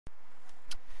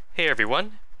Hey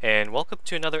everyone, and welcome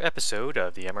to another episode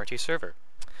of the MRT Server.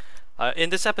 In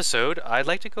this episode, I'd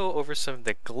like to go over some of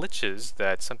the glitches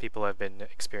that some people have been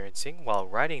experiencing while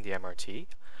riding the MRT.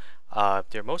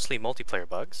 They're mostly multiplayer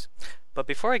bugs. But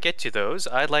before I get to those,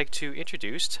 I'd like to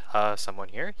introduce someone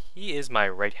here. He is my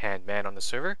right-hand man on the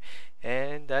server,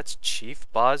 and that's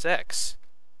chiefbozx.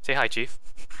 Say hi, Chief.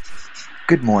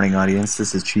 Good morning, audience.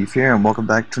 This is Chief here, and welcome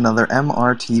back to another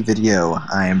MRT video.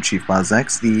 I am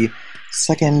chiefbozx, the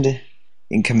second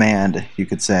in command, you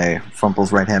could say,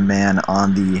 Frumple's right-hand man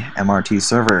on the MRT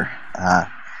server.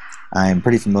 I'm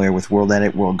pretty familiar with World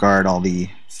Edit, World Guard, all the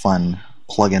fun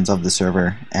plugins of the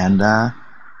server, and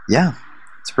yeah,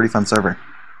 it's a pretty fun server.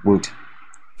 Woot.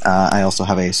 I also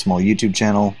have a small YouTube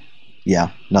channel.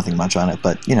 Yeah, nothing much on it,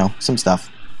 but, you know, some stuff.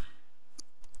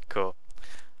 Cool.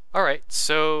 Alright,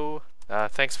 so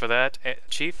thanks for that,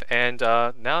 Chief, and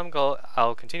now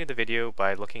I'll continue the video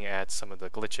by looking at some of the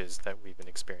glitches that we've been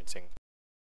experiencing.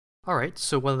 Alright,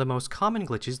 so one of the most common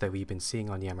glitches that we've been seeing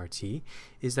on the MRT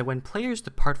is that when players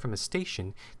depart from a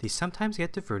station, they sometimes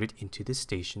get diverted into the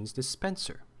station's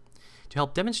dispenser. To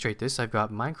help demonstrate this, I've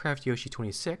got Minecraft Yoshi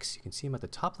 26, you can see him at the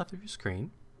top left of your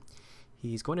screen.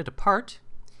 He's going to depart.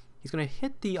 He's going to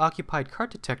hit the occupied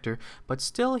cart detector, but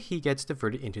still he gets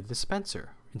diverted into the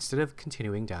dispenser, instead of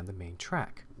continuing down the main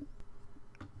track.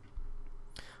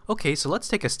 Okay, so let's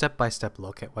take a step-by-step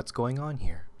look at what's going on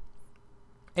here.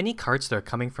 Any carts that are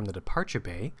coming from the departure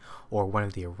bay, or one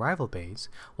of the arrival bays,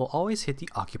 will always hit the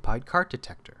occupied cart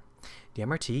detector. The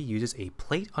MRT uses a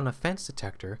plate on a fence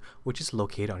detector, which is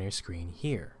located on your screen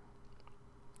here.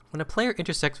 When a player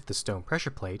intersects with the stone pressure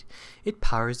plate, it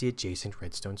powers the adjacent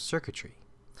redstone circuitry.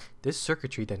 This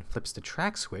circuitry then flips the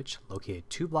track switch, located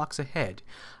 2 blocks ahead,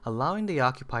 allowing the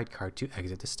occupied cart to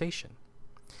exit the station.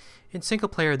 In single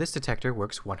player, this detector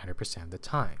works 100% of the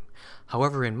time.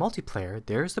 However, in multiplayer,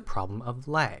 there is the problem of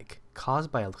lag,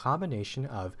 caused by a combination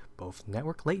of both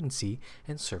network latency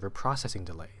and server processing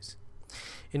delays.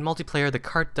 In multiplayer, the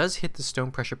cart does hit the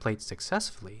stone pressure plate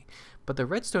successfully, but the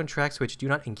redstone track switch do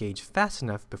not engage fast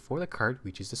enough before the cart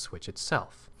reaches the switch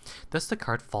itself. Thus, the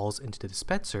cart falls into the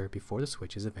dispenser before the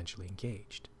switch is eventually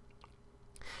engaged.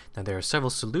 Now, there are several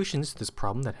solutions to this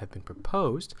problem that have been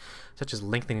proposed, such as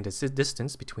lengthening the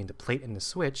distance between the plate and the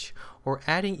switch, or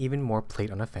adding even more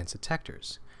plate on a fence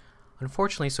detectors.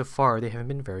 Unfortunately, so far, they haven't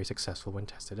been very successful when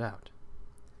tested out.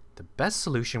 The best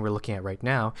solution we're looking at right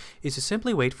now is to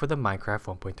simply wait for the Minecraft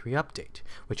 1.3 update,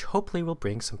 which hopefully will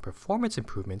bring some performance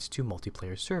improvements to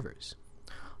multiplayer servers.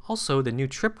 Also, the new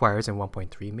tripwires in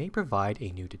 1.3 may provide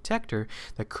a new detector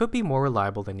that could be more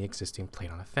reliable than the existing plate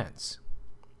on a fence.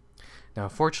 Now,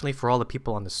 unfortunately for all the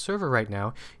people on the server right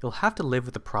now, you'll have to live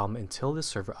with the problem until the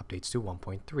server updates to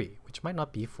 1.3, which might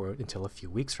not be until a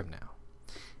few weeks from now.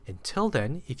 Until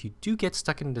then, if you do get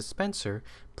stuck in a dispenser,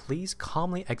 please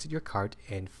calmly exit your cart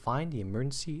and find the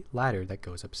emergency ladder that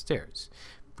goes upstairs.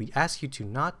 We ask you to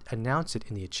not announce it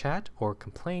in the chat or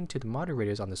complain to the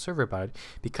moderators on the server about it,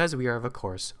 because we are, of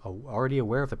course, already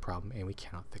aware of the problem and we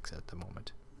cannot fix it at the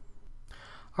moment.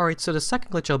 Alright, so the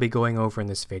second glitch I'll be going over in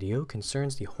this video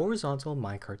concerns the horizontal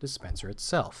minecart dispenser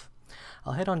itself.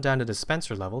 I'll head on down to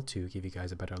dispenser level to give you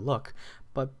guys a better look,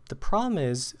 but the problem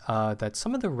is that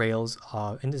some of the rails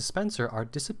in the dispenser are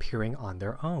disappearing on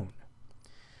their own.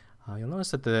 You'll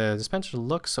notice that the dispenser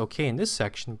looks okay in this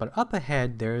section, but up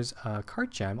ahead there's a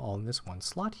cart jam all in this one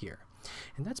slot here.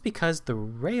 And that's because the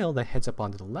rail that heads up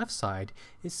onto the left side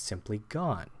is simply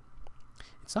gone.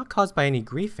 It's not caused by any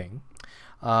griefing.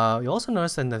 You'll also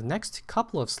notice that in the next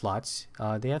couple of slots,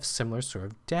 they have similar sort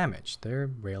of damage. Their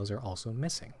rails are also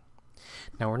missing.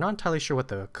 Now, we're not entirely sure what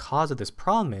the cause of this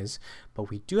problem is, but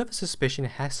we do have a suspicion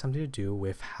it has something to do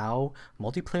with how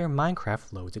multiplayer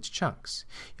Minecraft loads its chunks.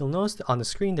 You'll notice that on the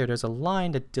screen there's a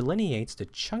line that delineates the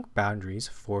chunk boundaries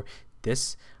for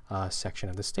this section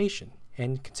of the station.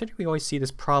 And considering we always see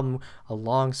this problem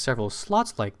along several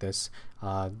slots like this,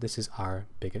 this is our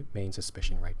main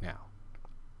suspicion right now.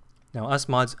 Now, us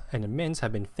mods and admins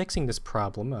have been fixing this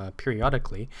problem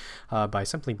periodically by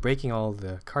simply breaking all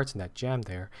the carts in that jam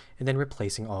there and then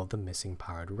replacing all of the missing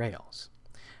powered rails.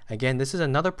 Again, this is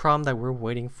another problem that we're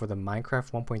waiting for the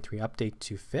Minecraft 1.3 update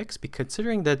to fix, because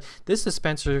considering that this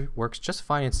dispenser works just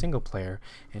fine in single player,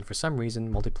 and for some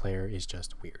reason multiplayer is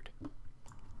just weird.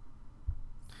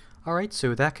 Alright,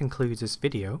 so that concludes this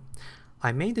video.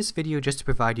 I made this video just to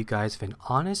provide you guys with an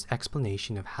honest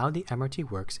explanation of how the MRT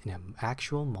works in an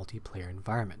actual multiplayer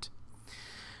environment.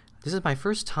 This is my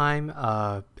first time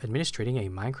administrating a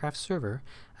Minecraft server,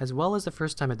 as well as the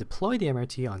first time I deployed the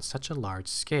MRT on such a large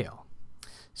scale.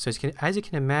 So as you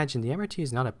can imagine, the MRT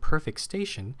is not a perfect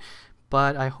station,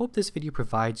 but I hope this video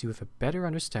provides you with a better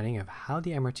understanding of how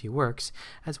the MRT works,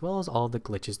 as well as all the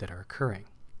glitches that are occurring.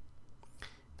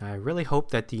 Now, I really hope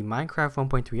that the Minecraft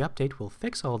 1.3 update will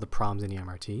fix all the problems in the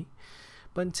MRT.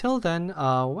 But until then,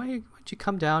 why don't you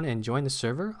come down and join the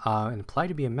server and apply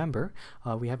to be a member.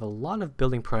 We have a lot of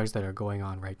building projects that are going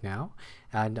on right now,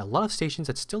 and a lot of stations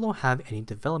that still don't have any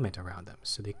development around them,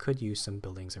 so they could use some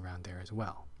buildings around there as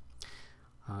well.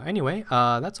 Anyway,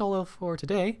 that's all for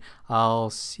today. I'll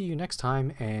see you next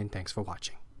time, and thanks for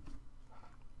watching.